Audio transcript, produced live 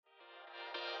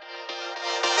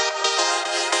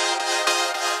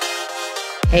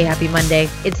Hey, happy Monday.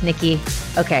 It's Nikki.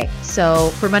 Okay, so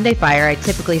for Monday Fire, I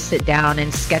typically sit down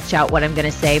and sketch out what I'm going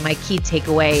to say. My key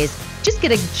takeaway is just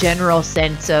get a general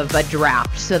sense of a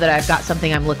draft so that I've got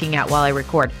something I'm looking at while I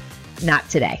record. Not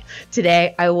today.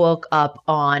 Today, I woke up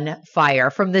on fire.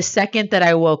 From the second that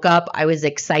I woke up, I was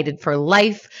excited for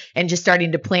life and just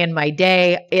starting to plan my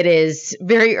day. It is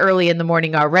very early in the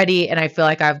morning already, and I feel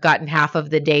like I've gotten half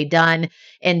of the day done.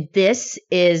 And this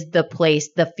is the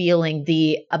place, the feeling,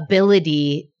 the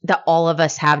ability that all of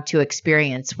us have to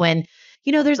experience when,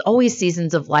 there's always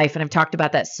seasons of life. And I've talked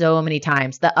about that so many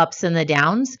times, the ups and the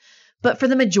downs. But for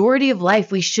the majority of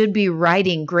life, we should be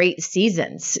riding great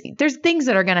seasons. There's things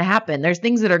that are going to happen. There's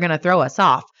things that are going to throw us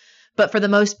off. But for the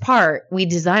most part, we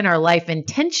design our life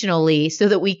intentionally so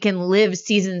that we can live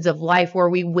seasons of life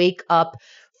where we wake up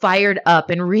fired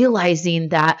up and realizing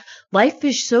that life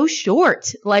is so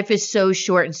short. Life is so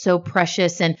short and so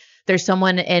precious. And there's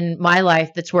someone in my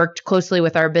life that's worked closely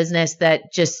with our business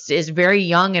that just is very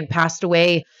young and passed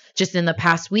away just in the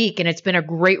past week. And it's been a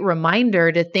great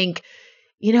reminder to think,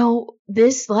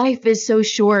 this life is so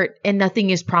short and nothing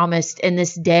is promised. And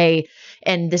this day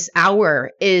and this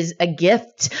hour is a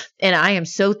gift. And I am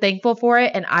so thankful for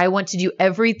it. And I want to do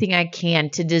everything I can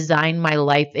to design my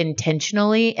life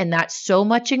intentionally. And that so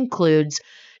much includes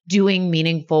doing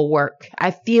meaningful work. I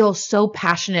feel so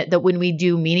passionate that when we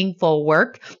do meaningful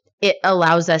work, it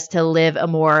allows us to live a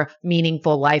more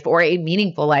meaningful life or a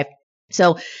meaningful life.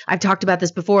 So I've talked about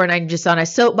this before and I'm just on a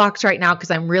soapbox right now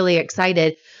because I'm really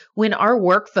excited. When our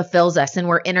work fulfills us and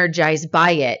we're energized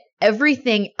by it,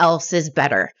 everything else is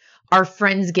better. Our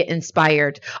friends get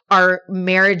inspired. Our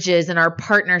marriages and our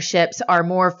partnerships are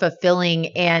more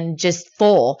fulfilling and just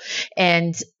full.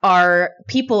 And our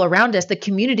people around us, the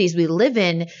communities we live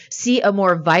in, see a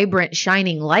more vibrant,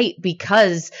 shining light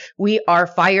because we are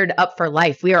fired up for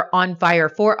life. We are on fire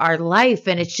for our life.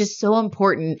 And it's just so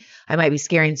important. I might be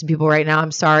scaring some people right now.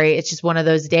 I'm sorry. It's just one of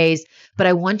those days. But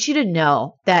I want you to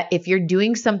know that if you're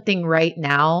doing something right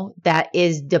now that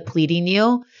is depleting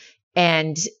you,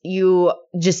 and you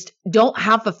just don't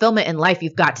have fulfillment in life,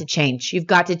 you've got to change. You've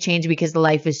got to change because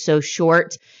life is so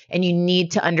short and you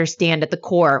need to understand at the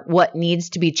core what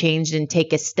needs to be changed and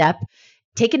take a step,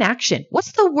 take an action.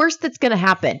 What's the worst that's going to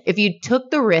happen? If you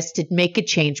took the risk to make a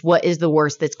change, what is the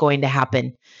worst that's going to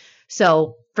happen?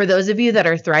 So for those of you that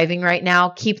are thriving right now,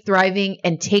 keep thriving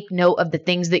and take note of the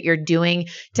things that you're doing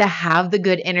to have the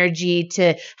good energy,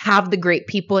 to have the great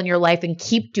people in your life and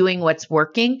keep doing what's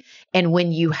working. And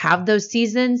when you have those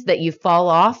seasons that you fall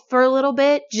off for a little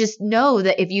bit, just know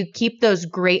that if you keep those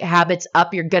great habits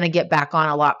up, you're going to get back on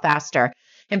a lot faster.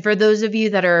 And for those of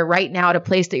you that are right now at a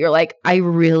place that you're like, I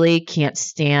really can't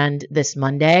stand this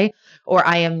Monday, or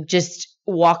I am just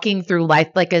walking through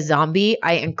life like a zombie,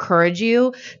 I encourage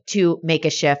you to make a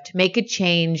shift, make a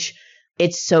change.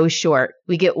 It's so short.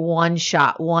 We get one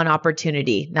shot, one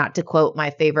opportunity, not to quote my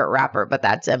favorite rapper, but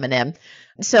that's Eminem.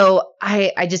 So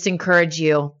I just encourage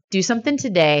you, do something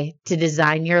today to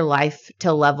design your life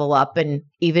to level up. And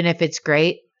even if it's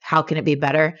great, how can it be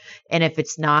better? And if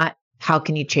it's not, how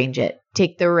can you change it?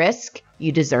 Take the risk.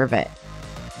 You deserve it.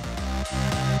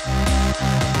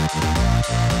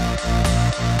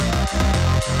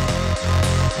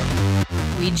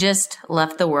 We just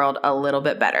left the world a little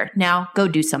bit better. Now go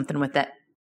do something with it.